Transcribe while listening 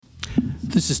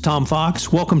This is Tom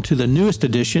Fox. Welcome to the newest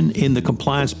edition in the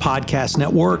Compliance Podcast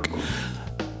Network.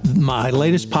 My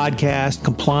latest podcast,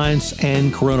 Compliance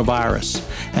and Coronavirus.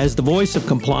 As the voice of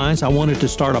compliance, I wanted to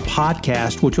start a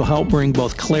podcast which will help bring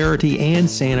both clarity and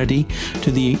sanity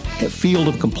to the field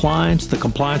of compliance, the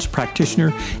compliance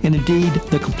practitioner, and indeed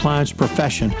the compliance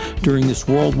profession during this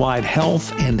worldwide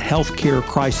health and healthcare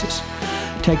crisis.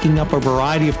 Taking up a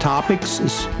variety of topics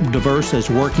as diverse as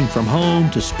working from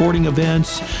home to sporting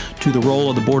events, to the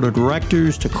role of the board of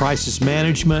directors, to crisis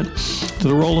management, to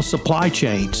the role of supply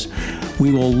chains.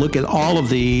 We will look at all of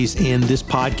these in this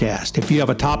podcast. If you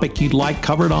have a topic you'd like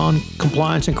covered on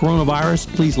compliance and coronavirus,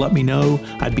 please let me know.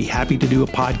 I'd be happy to do a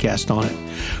podcast on it.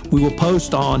 We will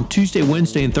post on Tuesday,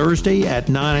 Wednesday, and Thursday at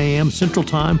 9 a.m. Central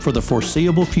Time for the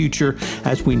foreseeable future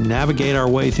as we navigate our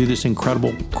way through this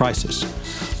incredible crisis.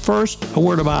 First, a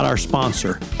word about our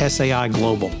sponsor, SAI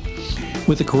Global.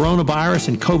 With the coronavirus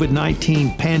and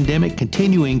COVID-19 pandemic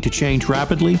continuing to change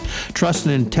rapidly, trust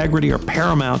and integrity are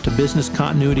paramount to business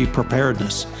continuity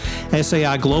preparedness.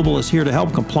 SAI Global is here to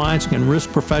help compliance and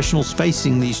risk professionals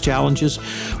facing these challenges,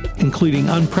 including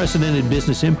unprecedented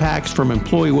business impacts from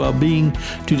employee well-being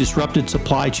to disrupted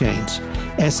supply chains.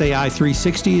 SAI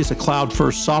 360 is a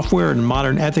cloud-first software and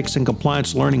modern ethics and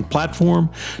compliance learning platform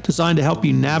designed to help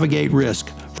you navigate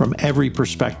risk from every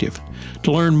perspective.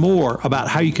 To learn more about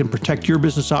how you can protect your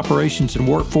business operations and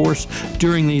workforce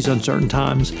during these uncertain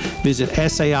times, visit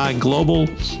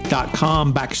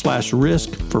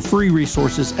saiglobal.com/risk for free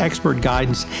resources, expert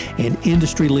guidance, and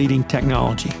industry-leading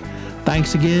technology.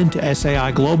 Thanks again to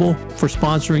SAI Global for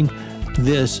sponsoring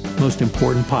this most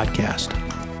important podcast.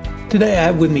 Today I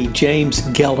have with me James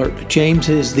Gellert. James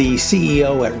is the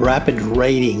CEO at Rapid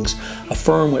Ratings, a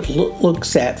firm that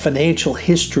looks at financial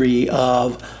history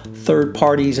of third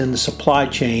parties in the supply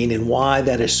chain and why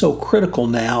that is so critical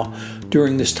now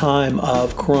during this time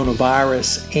of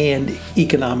coronavirus and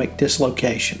economic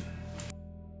dislocation.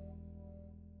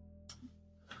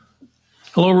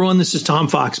 Hello, everyone. This is Tom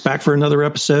Fox back for another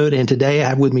episode. And today I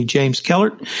have with me James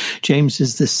Gellert. James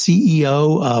is the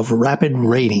CEO of Rapid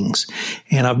Ratings.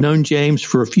 And I've known James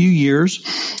for a few years.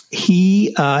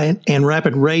 He and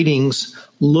Rapid Ratings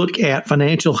look at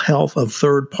financial health of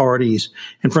third parties.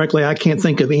 And frankly, I can't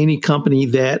think of any company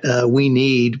that we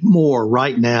need more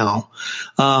right now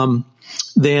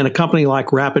than a company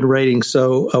like Rapid Ratings.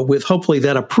 So with hopefully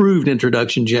that approved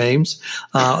introduction, James,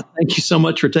 thank you so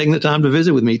much for taking the time to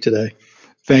visit with me today.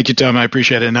 Thank you, Tom. I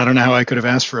appreciate it. And I don't know how I could have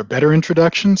asked for a better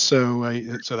introduction. So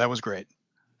that was great.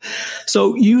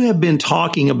 So you have been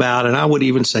talking about, and I would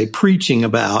even say preaching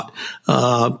about,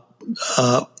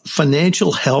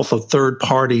 financial health of third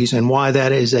parties and why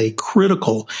that is a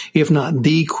critical, if not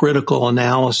the critical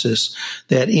analysis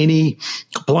that any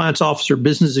compliance officer,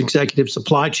 business executive,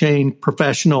 supply chain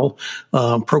professional,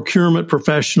 procurement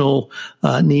professional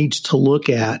needs to look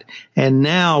at. And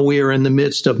now we are in the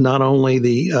midst of not only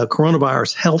the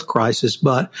coronavirus health crisis,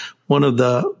 but one of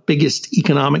the biggest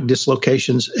economic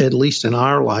dislocations, at least in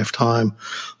our lifetime.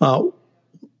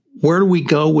 Where do we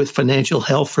go with financial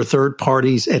health for third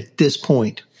parties at this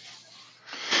point?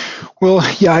 Well,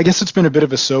 yeah, I guess it's been a bit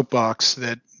of a soapbox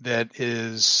that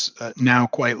is now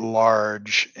quite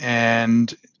large.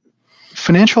 And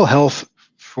financial health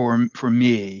for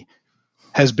me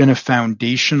has been a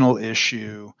foundational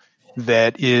issue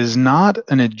that is not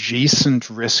an adjacent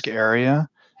risk area,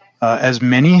 as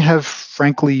many have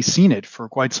frankly seen it for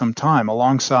quite some time,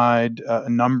 alongside a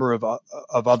number of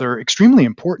other extremely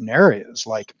important areas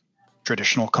like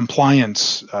traditional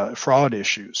compliance, fraud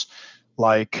issues,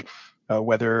 like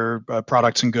whether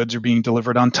products and goods are being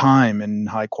delivered on time and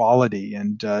high quality,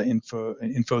 and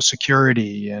info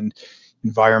security and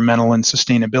environmental and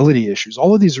sustainability issues.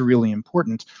 All of these are really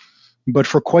important. But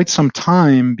for quite some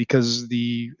time, because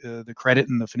the credit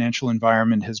and the financial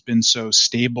environment has been so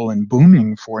stable and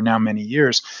booming for now many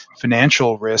years,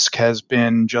 financial risk has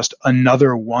been just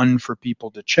another one for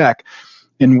people to check.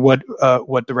 And what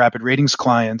the Rapid Ratings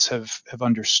clients have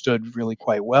understood really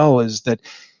quite well is that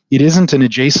it isn't an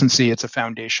adjacency, it's a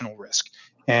foundational risk.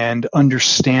 And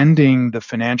understanding the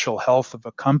financial health of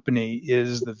a company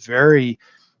is the very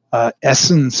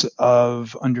essence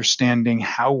of understanding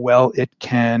how well it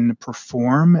can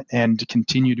perform and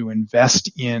continue to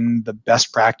invest in the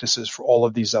best practices for all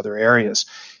of these other areas.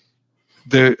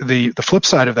 The flip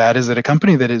side of that is that a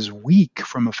company that is weak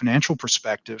from a financial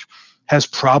perspective has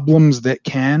problems that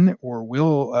can or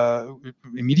will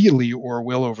immediately or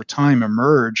will over time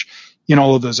emerge in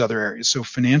all of those other areas. So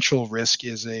financial risk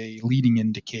is a leading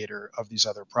indicator of these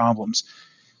other problems.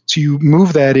 So you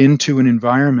move that into an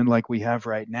environment like we have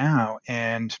right now,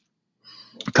 and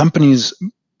companies,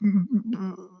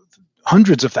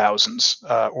 hundreds of thousands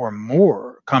or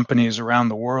more companies around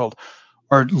the world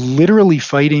are literally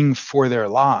fighting for their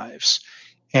lives,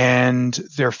 and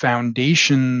their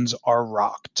foundations are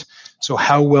rocked. So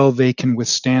how well they can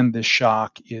withstand this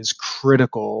shock is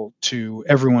critical to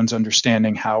everyone's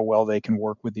understanding how well they can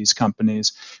work with these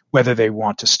companies, whether they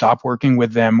want to stop working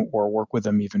with them or work with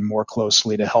them even more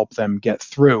closely to help them get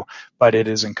through. But it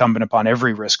is incumbent upon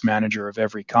every risk manager of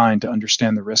every kind to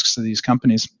understand the risks of these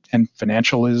companies, and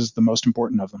financial is the most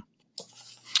important of them.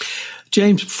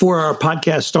 James, before our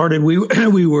podcast started,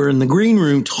 we were in the green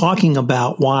room talking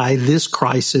about why this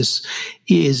crisis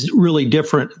is really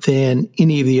different than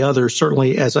any of the others,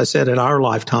 certainly, as I said, in our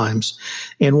lifetimes.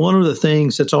 And one of the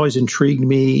things that's always intrigued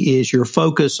me is your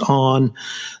focus on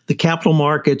the capital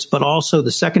markets, but also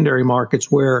the secondary markets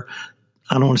where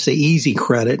I don't want to say easy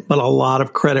credit, but a lot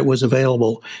of credit was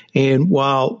available. And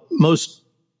while most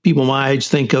people my age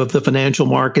think of the financial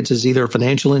markets as either a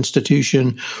financial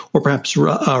institution or perhaps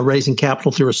raising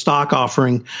capital through a stock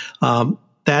offering,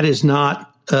 that is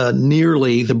not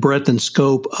nearly the breadth and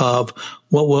scope of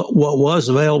what was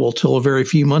available till a very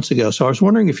few months ago. So I was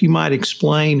wondering if you might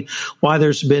explain why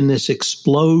there's been this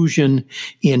explosion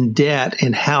in debt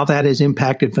and how that has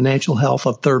impacted financial health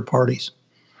of third parties.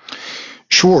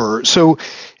 Sure. So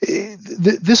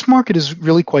this market is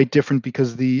really quite different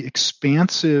because the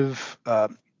expansive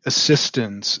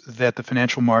assistance that the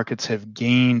financial markets have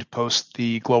gained post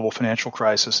the global financial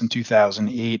crisis in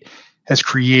 2008 has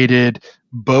created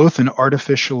both an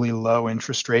artificially low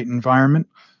interest rate environment,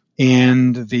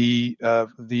 and the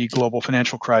global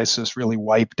financial crisis really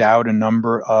wiped out a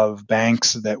number of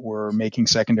banks that were making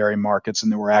secondary markets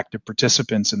and that were active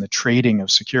participants in the trading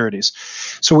of securities.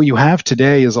 So what you have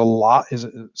today is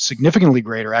significantly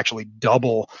greater, actually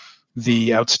double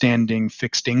the outstanding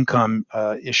fixed income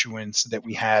issuance that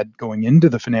we had going into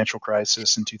the financial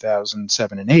crisis in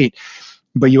 2007 and 8,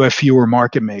 but you have fewer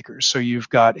market makers. So you've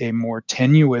got a more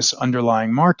tenuous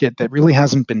underlying market that really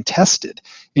hasn't been tested.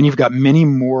 And you've got many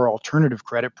more alternative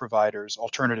credit providers,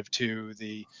 alternative to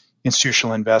the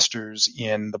institutional investors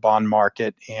in the bond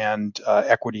market and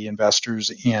equity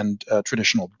investors and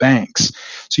traditional banks.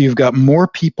 So you've got more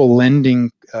people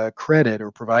lending credit or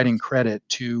providing credit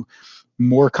to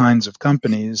more kinds of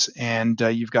companies, and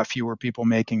you've got fewer people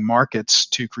making markets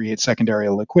to create secondary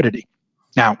liquidity.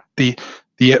 Now, the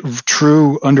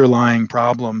true underlying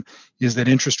problem is that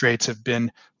interest rates have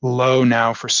been low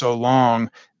now for so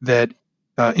long that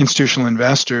institutional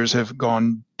investors have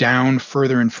gone down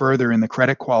further and further in the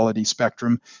credit quality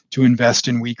spectrum to invest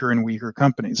in weaker and weaker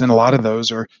companies. And a lot of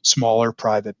those are smaller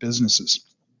private businesses.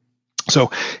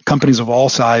 So companies of all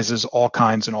sizes, all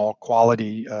kinds, and all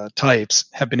quality types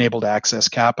have been able to access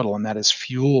capital, and that has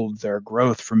fueled their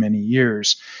growth for many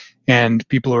years. And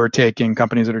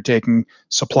companies that are taking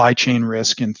supply chain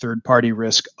risk and third-party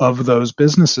risk of those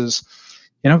businesses,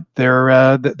 there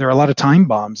are a lot of time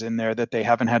bombs in there that they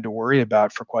haven't had to worry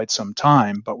about for quite some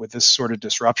time. But with this sort of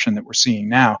disruption that we're seeing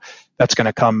now, that's going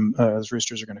to come, those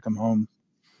roosters are going to come home.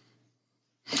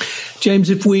 James,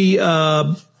 if we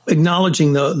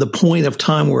acknowledging the point of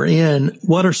time we're in,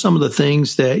 what are some of the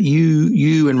things that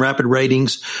you and Rapid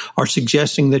Ratings are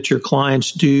suggesting that your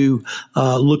clients do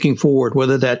looking forward,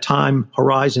 whether that time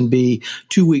horizon be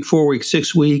 2 weeks, 4 weeks,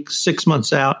 6 weeks, 6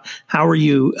 months out? How are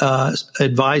you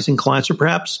advising clients, or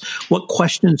perhaps what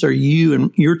questions are you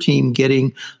and your team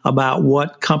getting about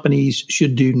what companies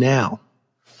should do now?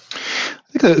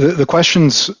 I think the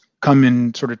questions come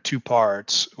in sort of two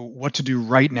parts: what to do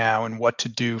right now and what to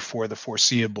do for the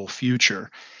foreseeable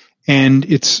future. And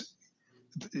it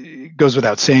goes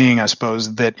without saying, I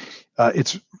suppose, that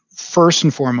it's first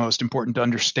and foremost important to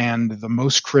understand the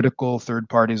most critical third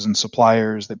parties and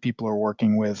suppliers that people are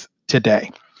working with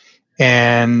today.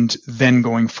 And then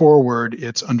going forward,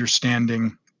 it's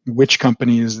understanding which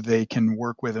companies they can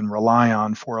work with and rely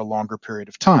on for a longer period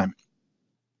of time.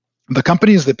 The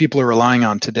companies that people are relying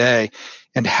on today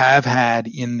and have had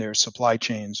in their supply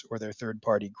chains or their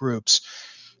third-party groups,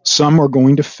 some are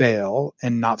going to fail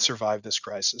and not survive this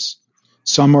crisis.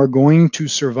 Some are going to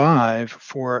survive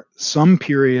for some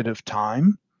period of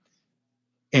time,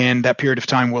 and that period of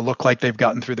time will look like they've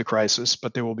gotten through the crisis,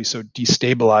 but they will be so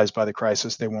destabilized by the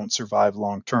crisis they won't survive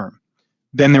long term.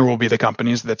 Then there will be the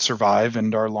companies that survive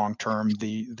and are long-term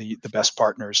the best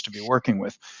partners to be working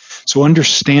with. So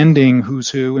understanding who's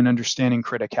who and understanding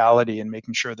criticality and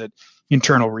making sure that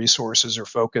internal resources are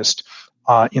focused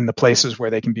in the places where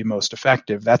they can be most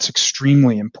effective, that's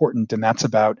extremely important. And that's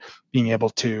about being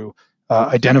able to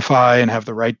identify and have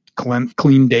the right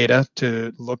clean data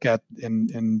to look at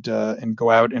and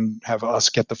go out and have us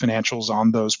get the financials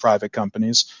on those private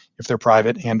companies, if they're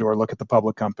private, and or look at the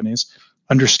public companies.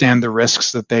 understand the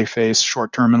risks that they face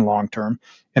short-term and long-term,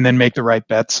 and then make the right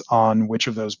bets on which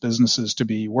of those businesses to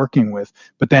be working with.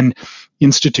 But then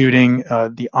instituting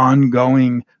the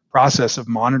ongoing process of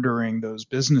monitoring those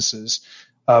businesses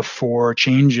for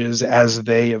changes as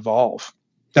they evolve.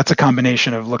 That's a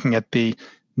combination of looking at the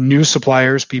new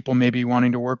suppliers people may be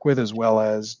wanting to work with, as well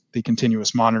as the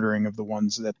continuous monitoring of the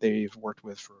ones that they've worked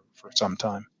with for some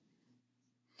time.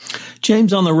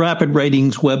 James, on the Rapid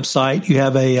Ratings website, you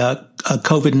have a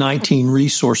COVID-19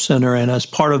 resource center, and as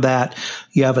part of that,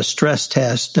 you have a stress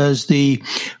test. Does the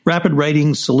Rapid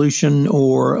Ratings solution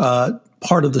or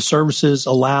part of the services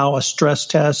allow a stress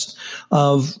test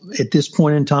at this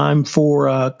point in time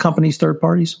for companies, third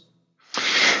parties?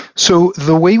 So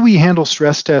the way we handle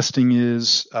stress testing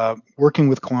is working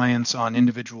with clients on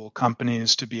individual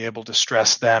companies to be able to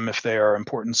stress them if they are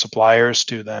important suppliers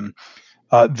to them.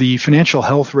 The financial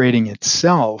health rating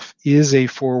itself is a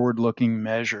forward-looking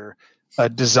measure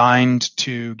designed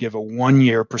to give a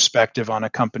one-year perspective on a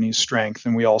company's strength.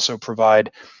 And we also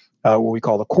provide what we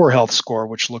call the core health score,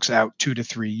 which looks out 2 to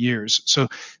 3 years. So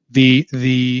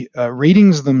the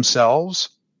ratings themselves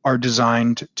are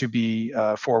designed to be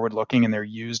forward-looking, and they're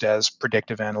used as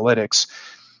predictive analytics.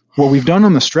 What we've done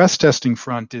on the stress testing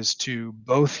front is to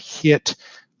both hit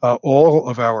all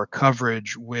of our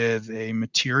coverage with a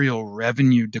material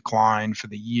revenue decline for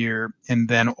the year, and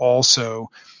then also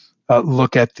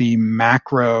look at the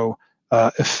macro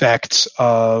effects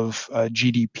of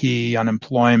GDP,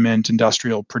 unemployment,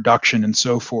 industrial production, and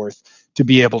so forth, to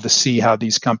be able to see how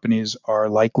these companies are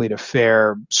likely to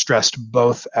fare, stressed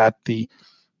both at the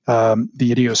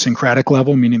idiosyncratic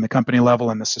level, meaning the company level,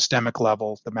 and the systemic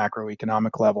level, the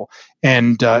macroeconomic level.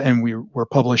 And we're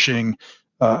publishing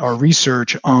our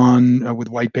research on with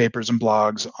white papers and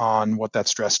blogs on what that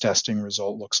stress testing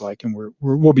result looks like, and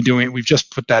we'll be doing it. We've just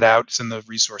put that out. It's in the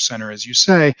resource center, as you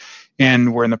say,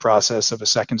 and we're in the process of a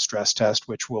second stress test,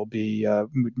 which will be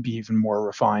even more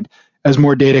refined. As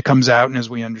more data comes out and as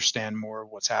we understand more of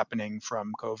what's happening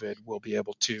from COVID, we'll be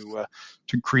able to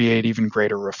create even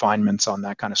greater refinements on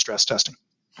that kind of stress testing.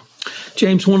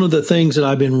 James, one of the things that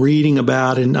I've been reading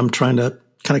about, and I'm trying to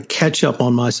kind of catch up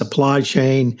on my supply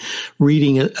chain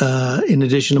reading, in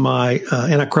addition to my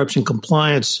anti-corruption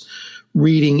compliance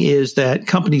reading, is that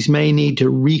companies may need to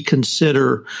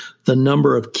reconsider the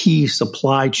number of key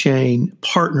supply chain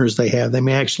partners they have. They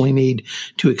may actually need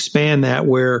to expand that,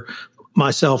 where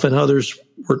myself and others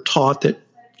were taught that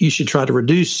you should try to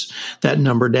reduce that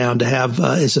number down to have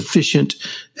as efficient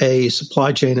a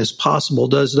supply chain as possible.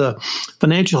 Does the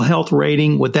financial health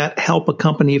rating, would that help a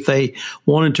company if they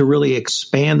wanted to really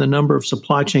expand the number of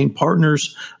supply chain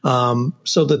partners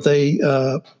so that they,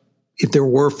 if there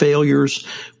were failures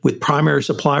with primary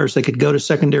suppliers, they could go to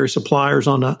secondary suppliers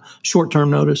on a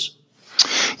short-term notice?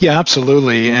 Yeah,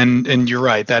 absolutely. And you're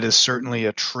right. That is certainly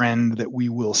a trend that we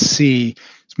will see.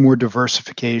 It's more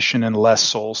diversification and less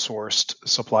sole-sourced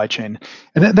supply chain.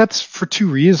 And that's for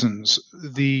two reasons.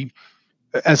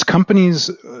 As companies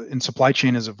in supply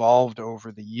chain has evolved over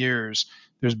the years,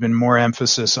 there's been more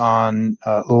emphasis on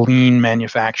lean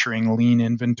manufacturing, lean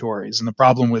inventories. And the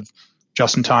problem with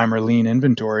just-in-time or lean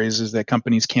inventories is that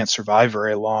companies can't survive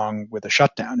very long with a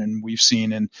shutdown. And we've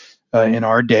seen in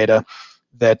our data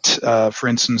that, for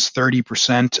instance,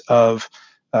 30% of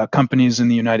companies in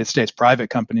the United States, private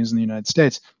companies in the United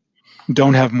States,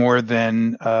 don't have more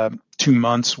than 2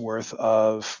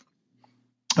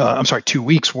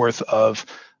 weeks worth of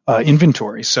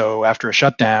inventory. So after a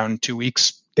shutdown, 2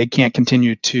 weeks, they can't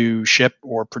continue to ship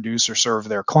or produce or serve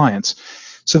their clients.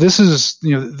 So this is,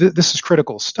 this is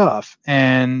critical stuff,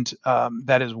 and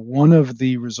that is one of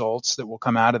the results that will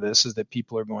come out of this, is that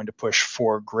people are going to push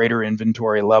for greater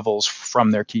inventory levels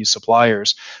from their key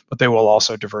suppliers, but they will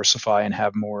also diversify and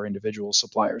have more individual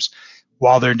suppliers.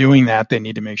 While they're doing that, they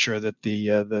need to make sure that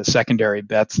the secondary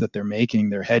bets that they're making,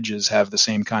 their hedges, have the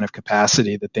same kind of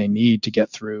capacity that they need to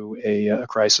get through a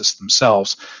crisis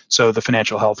themselves. So the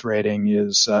financial health rating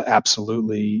is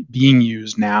absolutely being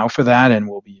used now for that, and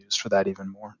will be used for that even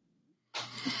more.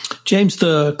 James,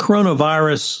 the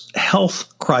coronavirus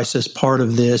health crisis part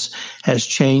of this has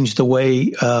changed the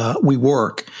way we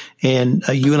work. And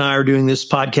you and I are doing this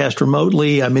podcast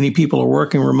remotely. Many people are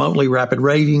working remotely. Rapid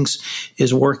Ratings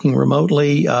is working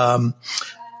remotely.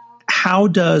 How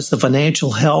does the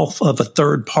financial health of a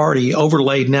third party,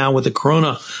 overlaid now with the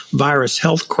coronavirus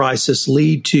health crisis,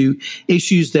 lead to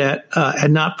issues that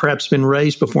had not perhaps been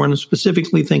raised before? And I'm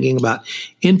specifically thinking about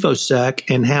InfoSec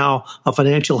and how a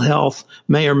financial health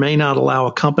may or may not allow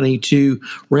a company to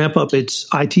ramp up its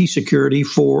IT security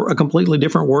for a completely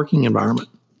different working environment.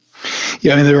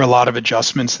 Yeah, I mean, there are a lot of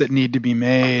adjustments that need to be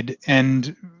made.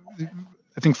 And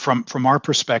think from our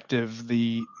perspective,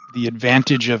 the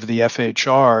advantage of the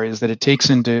FHR is that it takes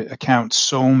into account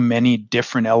so many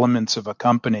different elements of a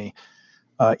company.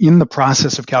 In the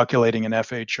process of calculating an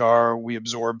FHR, we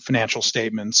absorb financial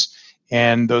statements,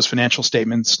 and those financial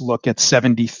statements look at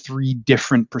 73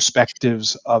 different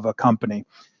perspectives of a company.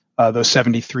 Those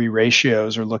 73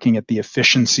 ratios are looking at the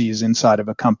efficiencies inside of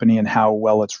a company and how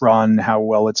well it's run, how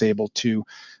well it's able to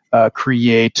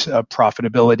create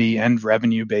profitability and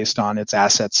revenue based on its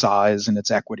asset size and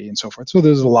its equity and so forth. So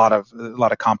there's a lot of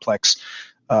complex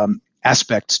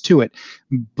aspects to it.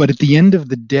 But at the end of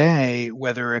the day,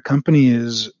 whether a company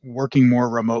is working more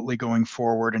remotely going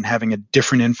forward and having a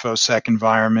different InfoSec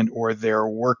environment, or they're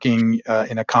working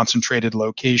in a concentrated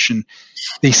location,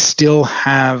 they still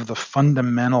have the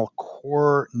fundamental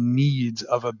core needs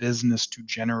of a business to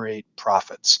generate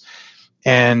profits.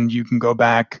 And you can go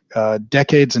back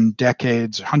decades and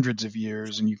decades, hundreds of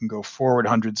years, and you can go forward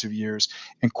hundreds of years.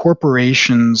 And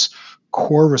corporations'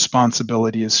 core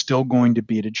responsibility is still going to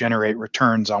be to generate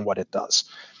returns on what it does.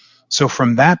 So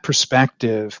from that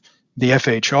perspective, the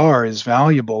FHR is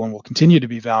valuable and will continue to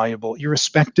be valuable,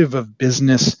 irrespective of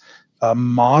business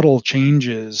model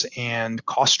changes and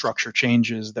cost structure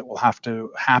changes that will have to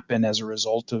happen as a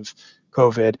result of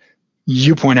COVID.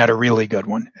 You point out a really good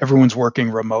one. Everyone's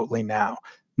working remotely now.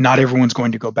 Not everyone's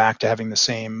going to go back to having the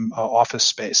same office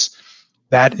space.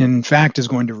 That, in fact, is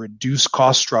going to reduce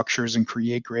cost structures and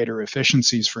create greater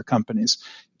efficiencies for companies.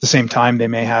 At the same time, they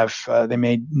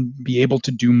may be able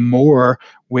to do more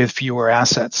with fewer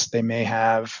assets. They may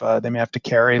have to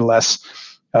carry less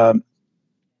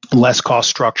cost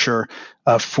structure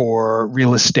for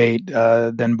real estate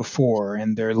than before,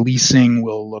 and their leasing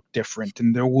will look different.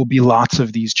 And there will be lots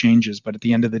of these changes, but at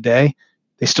the end of the day,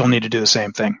 they still need to do the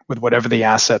same thing with whatever the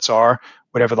assets are,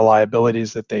 whatever the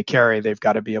liabilities that they carry. They've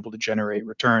got to be able to generate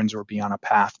returns or be on a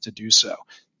path to do so.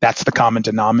 That's the common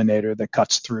denominator that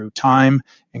cuts through time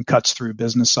and cuts through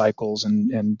business cycles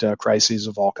and crises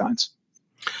of all kinds.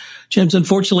 James,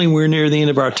 unfortunately, we're near the end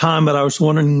of our time, but I was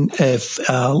wondering if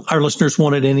our listeners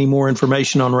wanted any more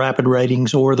information on Rapid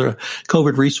Ratings or the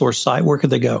COVID resource site, where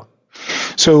could they go?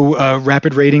 So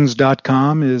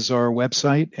rapidratings.com is our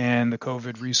website, and the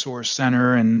COVID Resource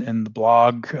Center and the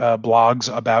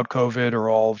blogs about COVID are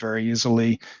all very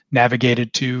easily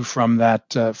navigated to from that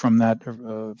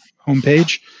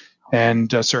homepage.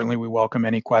 And certainly we welcome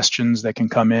any questions that can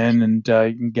come in, and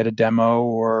you can get a demo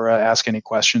or ask any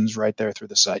questions right there through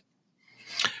the site.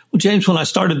 Well, James, when I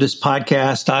started this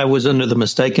podcast, I was under the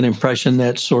mistaken impression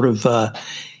that sort of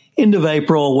end of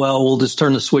April, well, we'll just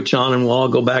turn the switch on and we'll all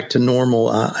go back to normal.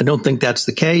 I don't think that's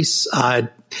the case. I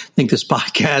think this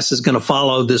podcast is going to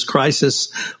follow this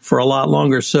crisis for a lot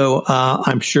longer. So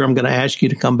I'm sure I'm going to ask you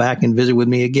to come back and visit with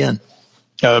me again.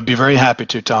 I'd be very happy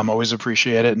to, Tom. Always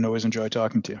appreciate it and always enjoy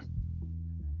talking to you.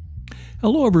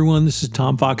 Hello, everyone. This is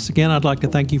Tom Fox again. I'd like to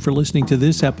thank you for listening to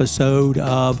this episode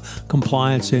of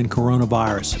Compliance and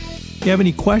Coronavirus. If you have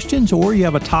any questions or you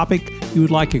have a topic you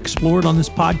would like explored on this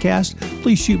podcast,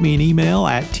 please shoot me an email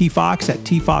at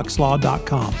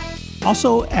tfox@tfoxlaw.com.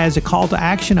 Also, as a call to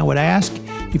action, I would ask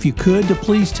if you could to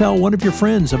please tell one of your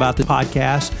friends about the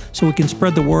podcast so we can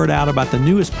spread the word out about the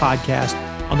newest podcast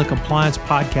on the Compliance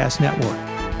Podcast Network.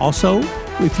 Also,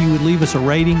 if you would leave us a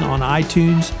rating on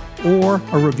iTunes or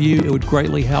a review, it would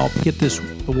greatly help get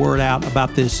the word out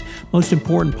about this most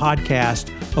important podcast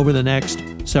over the next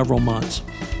several months.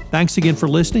 Thanks again for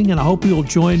listening, and I hope you'll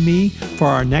join me for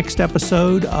our next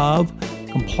episode of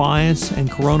Compliance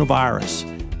and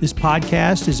Coronavirus. This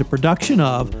podcast is a production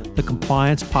of the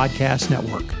Compliance Podcast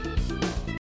Network.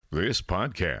 This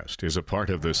podcast is a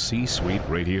part of the C-Suite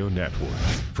Radio Network.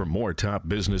 For more top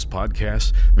business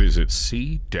podcasts, visit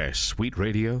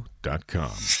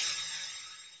c-suiteradio.com.